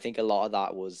 but I think a lot of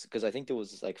that was because I think there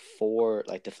was like 4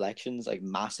 like deflections, like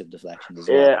massive deflections as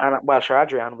well. Yeah, and well, sure,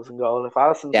 Adrian was in goal. If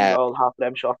Alisson's in Yeah, goal, half of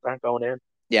them shots aren't going in.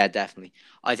 yeah, definitely.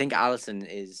 I think Allison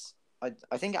is.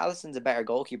 I think Allison's a better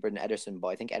goalkeeper than Ederson, but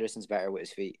I think Ederson's better with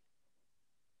his feet.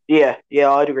 Yeah,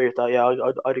 yeah, I'd agree with that. Yeah,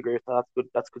 I'd agree with that. That's good.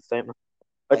 That's a good statement.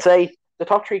 I I'd say the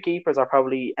top three keepers are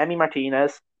probably Emi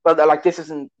Martinez. But like this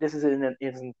isn't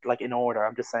like in order.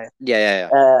 I'm just saying. Yeah, yeah,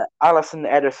 yeah. Allison,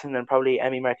 Ederson, and probably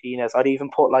Emi Martinez. I'd even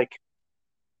put like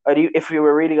if we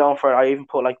were really going for it, I even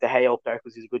put like De Gea up there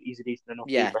because he's a decent enough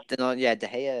Yeah, keeper. yeah, De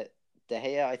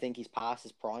Gea. I think he's past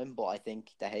his prime, but I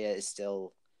think De Gea is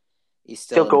still he's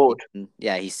Still still good. amazing.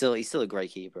 Yeah, he's still a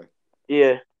great keeper.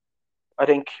 Yeah. I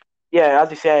think, yeah, as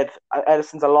you said,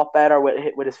 Edison's a lot better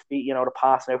with his feet. The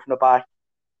passing out from the back,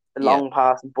 the Yeah, long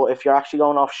passing. But if you're actually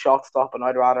going off shot stopping,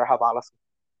 I'd rather have Allison.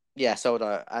 yeah. So would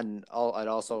I, and I'd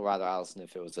also rather Allison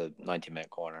if it was a 90-minute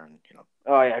corner, and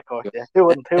Oh yeah, of course, yeah. Who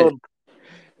wouldn't? Who wouldn't?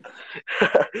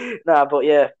 Nah, but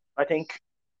yeah, I think.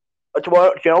 Do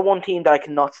you know one team that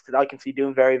I can see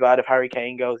doing very bad if Harry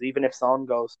Kane goes, even if Son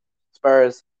goes?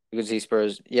 Spurs. you could see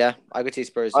Spurs. Yeah, I could see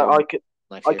Spurs I, doing I could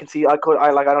next I year. can see I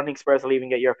don't think Spurs will even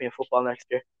get European football next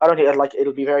year. I don't think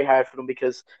it'll be very hard for them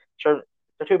because sure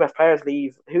the two best players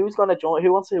leave. Who's gonna join?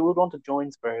 Who's going to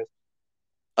join Spurs?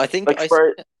 I think Like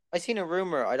Spurs, I seen a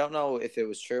rumor. I don't know if it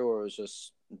was true or it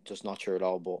was just not true at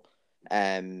all. But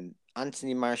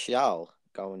Anthony Martial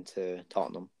going to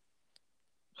Tottenham.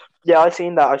 yeah, I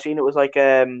seen that. I seen it was like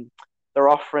they're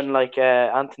offering like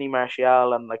Anthony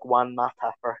Martial and like Juan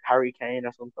Mata for Harry Kane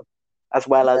or something, as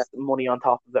well Yeah, as money on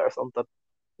top of it or something.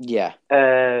 yeah,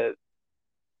 Uh,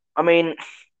 I mean,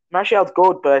 Martial's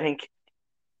good, but I think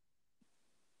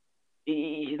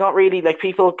he's not really like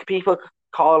people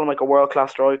call him like a world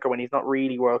class striker when he's not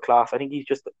really world class. I think he's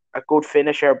just a good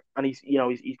finisher and he's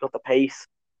got the pace,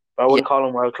 but I yeah. wouldn't call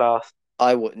him world class.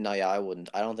 I wouldn't. No, yeah, I wouldn't.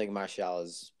 I don't think Martial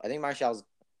is. I think Martial's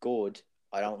good.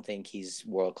 I don't think he's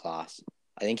world class.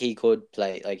 I think he could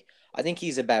play like. I think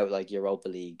he's about like Europa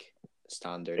League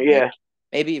standard. Maybe Yeah,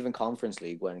 maybe even Conference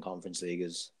League when Conference League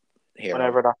is here.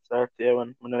 whenever that starts, yeah,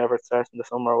 whenever it starts in the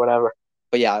summer or whatever,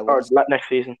 But yeah, or next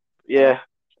season. and Yeah,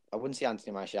 I wouldn't see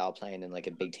Anthony Martial playing in like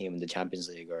a big team in the Champions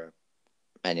League or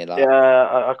any of yeah,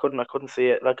 that. I couldn't see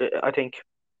it. Like I think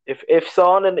if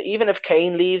Son and even if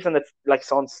Kane leaves and it's like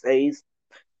Son stays,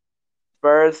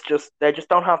 Spurs just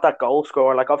don't have that goal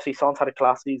scorer. Like obviously Son's had a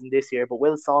class season this year, but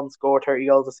will Son score 30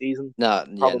 goals a season? No,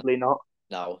 yeah, Probably not.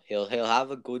 no. He'll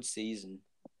have a good season.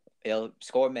 He'll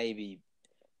score maybe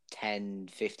 10,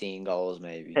 15 goals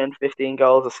maybe. 10, 15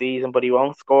 goals a season, but he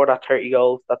won't score that 30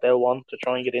 goals that they'll want to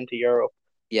try and get into Europe.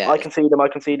 Yeah, I can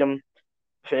see them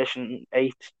finishing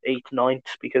eighth, ninth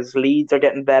because Leeds are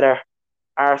getting better,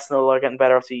 Arsenal are getting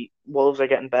better, obviously Wolves are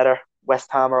getting better,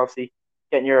 West Ham are obviously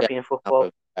getting yeah. European football.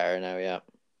 Better now, yeah.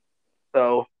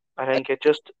 So I I think it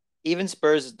just even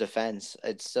Spurs' defense,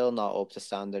 it's still not up to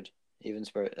standard. Even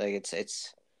Spurs, like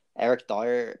it's Eric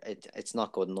Dyer. It's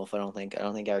not good enough. I don't think. I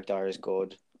don't think Eric Dyer is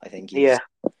good. I think yeah. he's.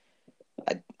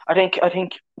 I, I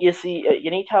think you see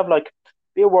you need to have like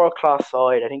be a world class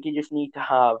side. I think you just need to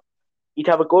have you'd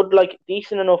have a good like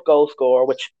decent enough goal scorer,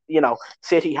 which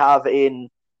City have in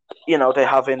they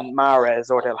have in Mahrez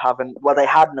or they'll have in they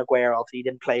had in Aguero. Obviously, he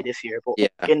didn't play this year, but yeah,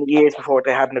 in the years before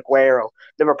they had in Aguero.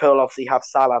 Liverpool obviously have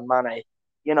Salah and Mane.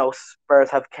 Spurs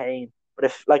have Kane.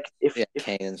 But yeah. if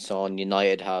Kane and Son.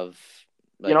 United have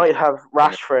like United have you know,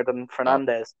 Rashford and no,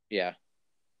 Fernandez. yeah,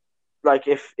 Like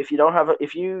if you don't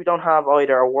have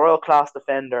either a world class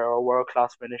defender or a world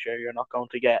class finisher, you're not going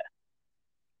to get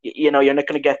you're not going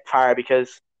to get far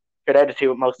because they're the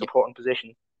two most yeah, important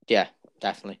positions. yeah,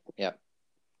 definitely, yeah.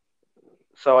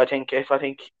 So I think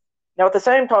now at the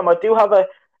same time I do have a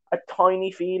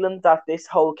tiny feeling that this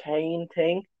whole Kane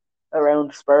thing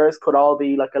around Spurs could all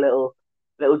be like a little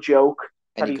joke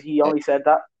And that you he could, only said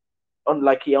that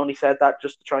unlike he only said that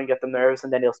just to try and get them nervous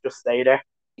and then he'll just stay there.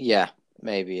 yeah,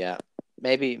 maybe, yeah,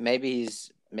 maybe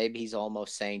he's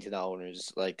almost saying to the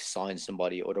owners like sign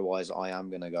somebody, otherwise I am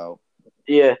gonna go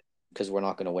Yeah, because we're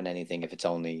not gonna win anything if it's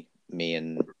only me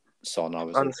and Son,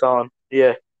 obviously. and so on.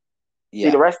 Yeah.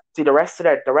 Yeah, The rest of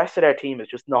their team is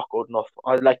just not good enough.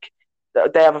 I like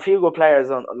they have a few good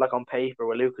players on paper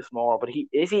with Lucas Moore, but he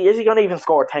going to even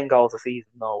score 10 goals a season?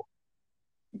 No.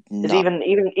 Is no. even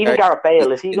Very Gareth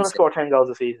Bale is he going to insane. score 10 goals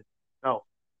a season? No.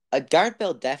 Gareth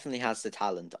Bale definitely has the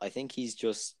talent. I think he's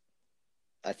just.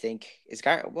 I think is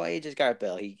Gareth. What age is Gareth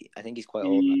Bale? I think he's quite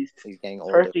old now. He's He's getting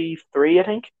older. 33, I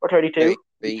think, or 32. He's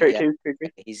 33. Yeah, 32, 33.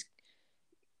 he's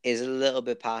is a little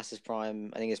bit past his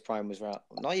prime. I think his prime was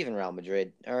not even Real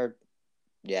Madrid or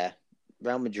yeah,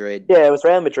 Real Madrid. Yeah, it was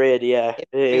Real Madrid. Yeah,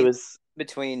 it Between was.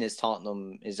 between his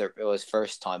Tottenham it was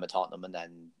first time at Tottenham and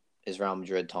then his Real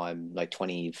Madrid time like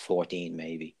 2014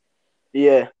 maybe.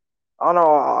 Yeah. Oh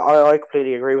no, I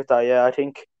completely agree with that. Yeah, I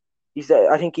think he's.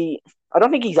 I think he. I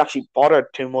don't think he's actually bothered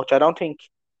too much. I don't think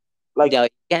like. Yeah, he's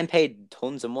getting paid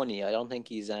tons of money. I don't think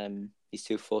he's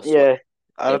too fussed. Yeah,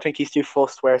 I Like, don't think he's too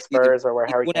fussed where Spurs or where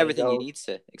he's Harry won Kane everything he goes. needs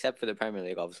to, except for the Premier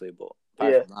League, obviously. But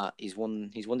apart Yeah, from that, he's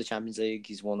won the Champions League.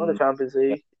 He's won the won. Champions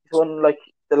Yeah, League. He's won like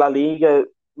the La Liga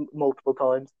multiple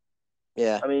times.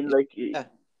 yeah, I mean, like he, yeah.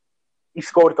 he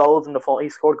scored goals in he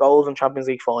scored goals in Champions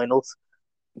League finals.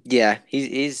 Yeah,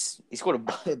 he scored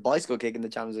a bicycle kick in the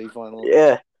Champions League final.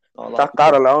 Yeah, Not a lot of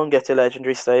That people. alone gets you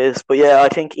legendary stays. But yeah, I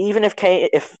think even if Kane,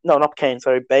 if no, not Kane,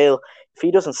 sorry, Bale, if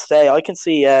he doesn't stay, I can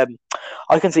see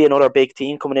another big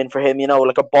team coming in for him. You know,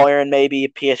 like a Bayern, maybe a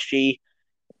PSG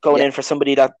going Yeah, in for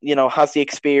somebody that has the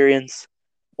experience,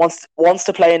 wants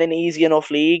to play in an easy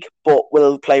enough league, but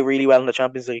will play really well in the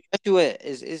Champions League. do it.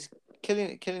 Is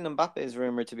Kylian Mbappe is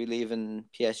rumored to be leaving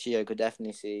PSG. I could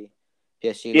definitely see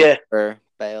PSG looking Yeah, for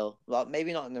Bale. Well,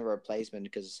 maybe not in the replacement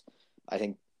because I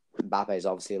think Mbappe is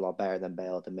obviously a lot better than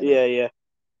Bale at the minute. yeah, yeah,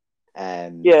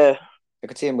 Um, yeah, I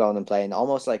could see him going and playing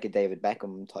almost like a David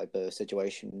Beckham type of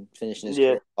situation, finishing his yeah.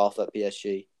 career off at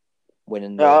PSG,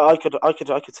 winning Yeah, the I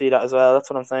could see that as well. That's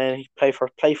what I'm saying. He play for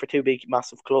two big,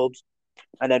 massive clubs,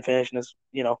 and then his finish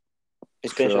career off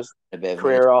his in a bit of an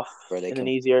easy career off where they in an can.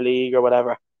 easier league or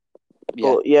whatever.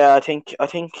 Yeah, But yeah, I think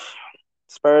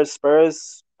Spurs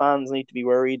fans need to be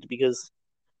worried because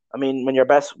I mean, when your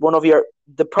best one of your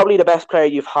the probably the best player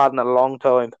you've had in a long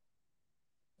time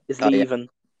is oh yeah, leaving.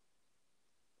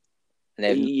 and they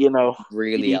have You know,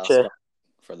 you really need else to. going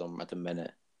for them at the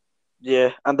minute.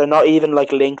 Yeah, and they're not even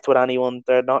like linked with anyone.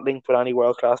 They're not linked with any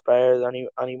world class players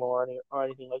anymore or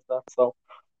anything like that. So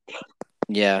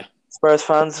Yeah, Spurs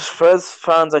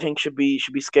fans, I think should be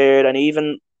scared, and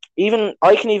even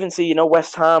I can even see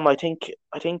West Ham. I think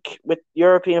with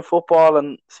European football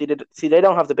and see they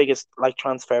don't have the biggest like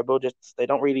transfer budgets. They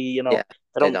don't really yeah,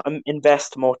 they they don't don't.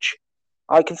 invest much.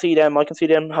 I can see them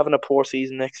having a poor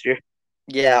season next year.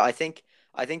 Yeah,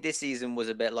 I think this season was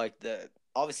a bit like the.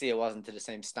 Obviously, it wasn't to the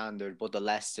same standard, but the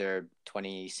Leicester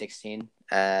 2016,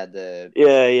 the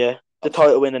Yeah, yeah. The obviously,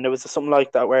 title win, and there was something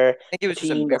like that where I think it was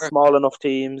just a a miracle. small enough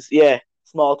teams, yeah,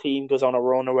 small team goes on a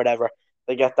run or whatever.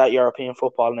 They get that European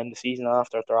football, and then the season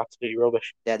after, they're absolutely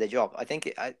rubbish. Yeah, they dropped. I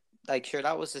think I like sure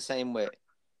that was the same with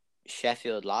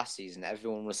Sheffield last season.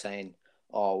 Everyone was saying,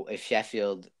 "Oh, if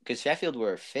Sheffield," because Sheffield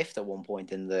were fifth at one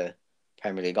point in the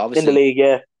Premier League. In the league,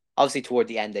 yeah. Obviously, toward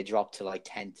the end they dropped to like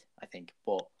 10th, I think.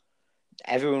 But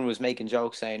everyone was making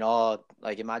jokes saying, "Oh,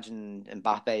 like imagine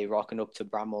Mbappe rocking up to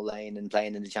Bramall Lane and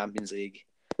playing in the Champions League."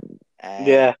 Um,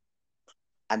 Yeah,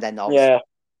 and then obviously yeah.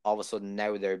 all of a sudden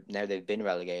they've been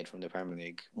relegated from the Premier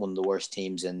League, one of the worst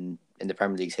teams in the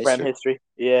Premier League's Prem history. history.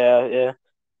 Yeah, yeah.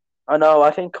 I know.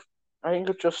 I think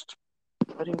it's just.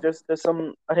 I think there's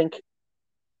some. I think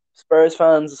Spurs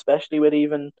fans, especially with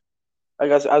even, I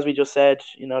guess, as we just said,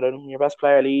 when your best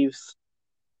player leaves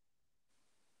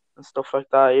and stuff like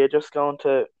that, you're just going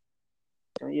to.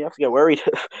 You have to get worried.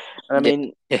 And I Yeah,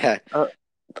 mean, yeah. uh,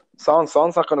 Son's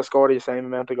not going to score the same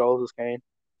amount of goals as Kane.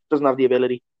 Doesn't have the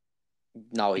ability.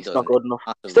 No, he He's not doesn't. good enough.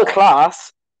 Massive Still wall.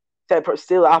 class.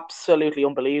 Still absolutely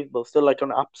unbelievable. Still like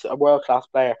a world class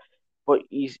player. But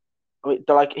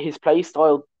like his play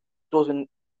style doesn't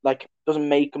doesn't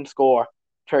make him score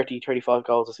 30, 35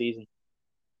 goals a season.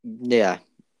 Yeah,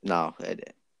 no,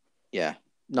 yeah,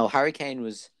 no. Harry Kane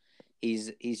was,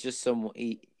 he's just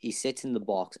he sits in the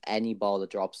box. Any ball that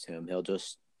drops to him,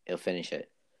 he'll finish it.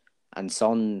 And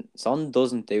Son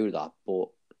doesn't do that. But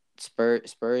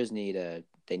Spurs need a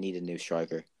new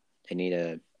striker. They need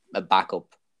a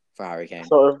backup for Harry Kane.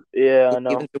 Sort of, yeah, I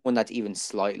know. Even someone that's even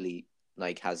slightly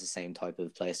like has the same type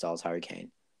of play style as Harry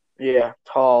Kane. Yeah,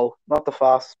 tall, not the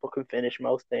fastest, but can finish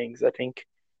most things.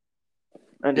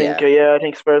 Yeah. Yeah, I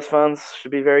think Spurs fans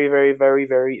should be very, very, very,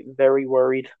 very, very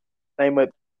worried. Same with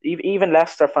even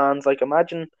Leicester fans. Like,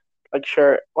 imagine, like,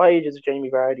 sure, what age is Jamie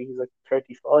Vardy? He's like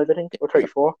 35, I think, or Yeah.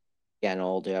 34. Getting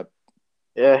old, yeah.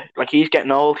 Yeah, like he's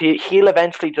getting old. He'll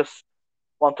eventually just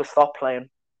want to stop playing.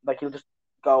 Like he'll just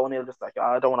go and he'll just like, "Oh,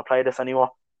 I don't want to play this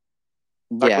anymore."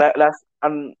 Like Yeah. let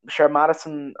and sure,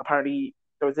 Madison apparently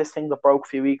there was this thing that broke a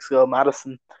few weeks ago.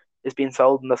 Madison is being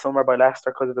sold in the summer by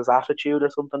Leicester because of his attitude or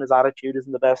something. His attitude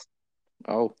isn't the best.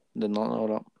 Oh, did not know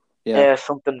that. Yeah. Yeah,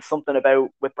 something about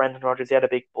with Brendan Rodgers. He had a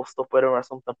big bust up with him or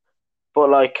something. But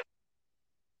like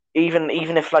even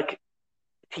if like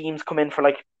teams come in for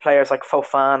like players like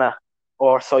Fofana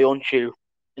or Soyuncu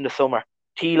in the summer,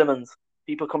 Tielemans,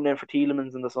 people coming in for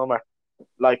Tielemans in the summer,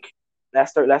 like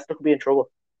Leicester could be in trouble.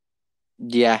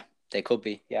 Yeah, they could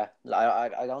be. Yeah,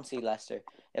 I don't see Leicester.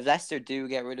 If Leicester do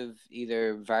get rid of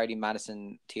either Vardy,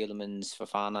 Madison, Tielemans,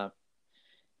 Fofana,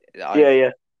 I Yeah,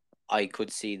 yeah, I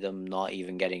could see them not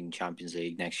even getting Champions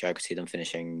League next year. I could see them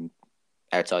finishing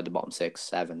outside the bottom six,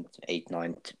 seven, eight,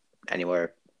 nine,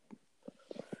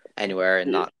 anywhere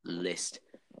in that list.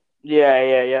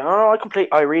 yeah. Oh, I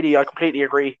completely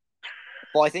agree.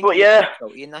 But I think But yeah,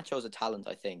 Ian Nacho's a talent.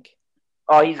 I think.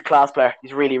 oh, he's a class player.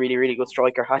 He's really, really, really good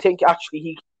striker. I think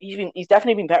actually he's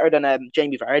definitely been better than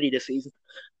Jamie Vardy this season.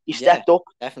 He Yeah, stepped up.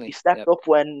 He definitely. stepped Yep. up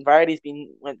when Vardy's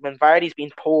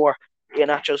been poor.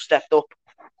 Iheanacho stepped up.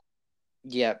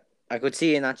 Yeah. I could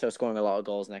see Iheanacho scoring a lot of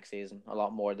goals next season, a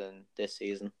lot more than this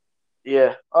season.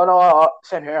 Yeah. Oh no,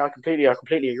 same here. I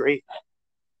completely agree.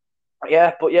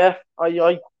 Yeah, but yeah,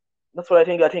 I that's what I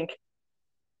think. I think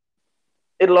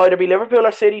it'll either be Liverpool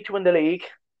or City to win the league,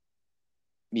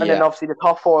 and then Yeah, obviously the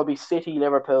top four will be City,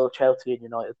 Liverpool, Chelsea, and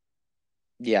United.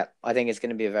 yeah. I think it's going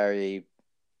to be a very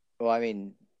well. I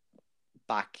mean,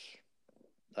 back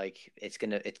like it's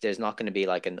gonna. There's not going to be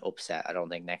like an upset. I don't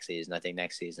think next season. I think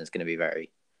next season is going to be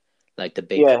very like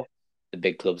Yeah, the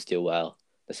big clubs do well.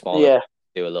 The smaller yeah,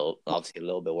 do a little, obviously a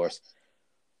little bit worse.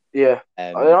 yeah.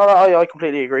 Um, I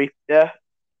completely agree. Yeah.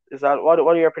 Is that what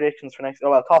are your predictions for next?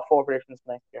 Oh well, top four predictions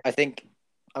for next year. I think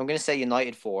I'm going to say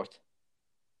United fourth.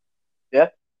 Yeah,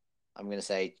 I'm going to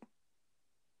say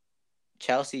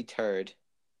Chelsea third.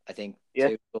 I think yeah,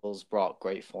 Tuchel's brought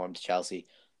great form to Chelsea,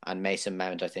 and Mason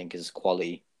Mount I think is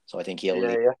quality, so I think he'll yeah,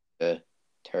 lead yeah, the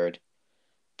third.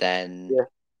 Then yeah.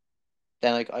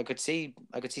 I could see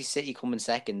City coming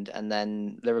second, and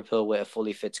then Liverpool with a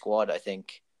fully fit squad. I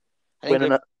think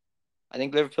Winning it. I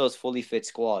think Liverpool's fully fit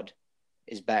squad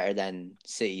is better than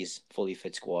City's fully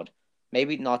fit squad.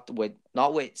 Maybe not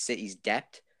with City's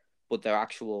depth, but their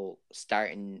actual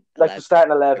starting Like the 11.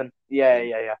 starting 11. Yeah, Yeah,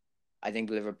 yeah, yeah. I think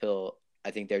Liverpool. I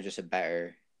think they're just a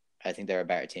better. I think they're a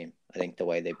better team. I think the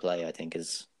way they play, I think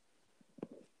it's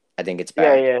Yeah,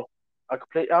 better.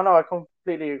 yeah. Oh no, I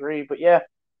completely agree. But yeah,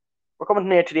 we're coming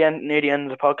near the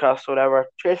end of the podcast, so whatever.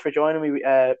 Cheers for joining me,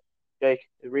 Jake.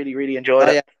 I really, really enjoyed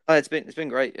Oh it. yeah, oh, it's been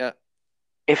great. Yeah,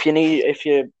 If you'll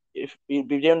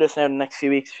be doing this now in the next few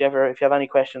weeks, if you have any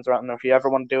questions or anything, or if you ever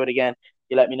want to do it again,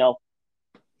 you let me know.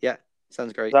 yeah, sounds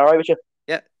Is great. that all right with you?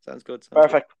 Yeah, sounds good. Sounds good.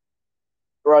 Perfect.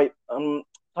 Right.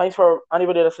 Thanks for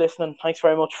anybody that's listening. Thanks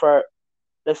very much for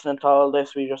listening to all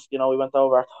this. We just, we went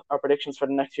over our predictions for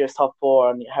the next year's top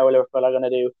four and how Liverpool are going to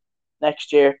do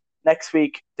next year. Next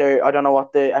week, I don't know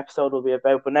what the episode will be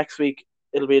about, but next week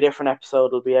it'll be a different episode.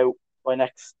 It'll be out by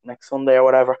next Sunday or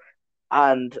whatever.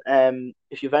 And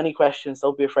if you have any questions,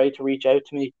 don't be afraid to reach out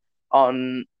to me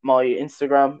on my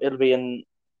Instagram. It'll be in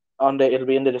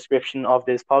the description of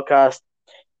this podcast.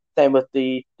 Same with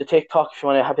the TikTok. If you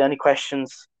want to have any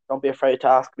questions, don't be afraid to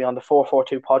ask me on the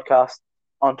 442 podcast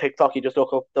on TikTok. You just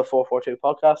look up the 442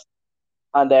 podcast,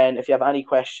 and then if you have any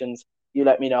questions, you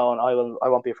let me know, and I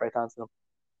won't be afraid to answer them.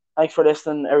 Thanks for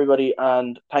listening, everybody,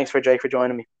 and thanks for Jake for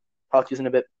joining me. Talk to you in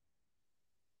a bit.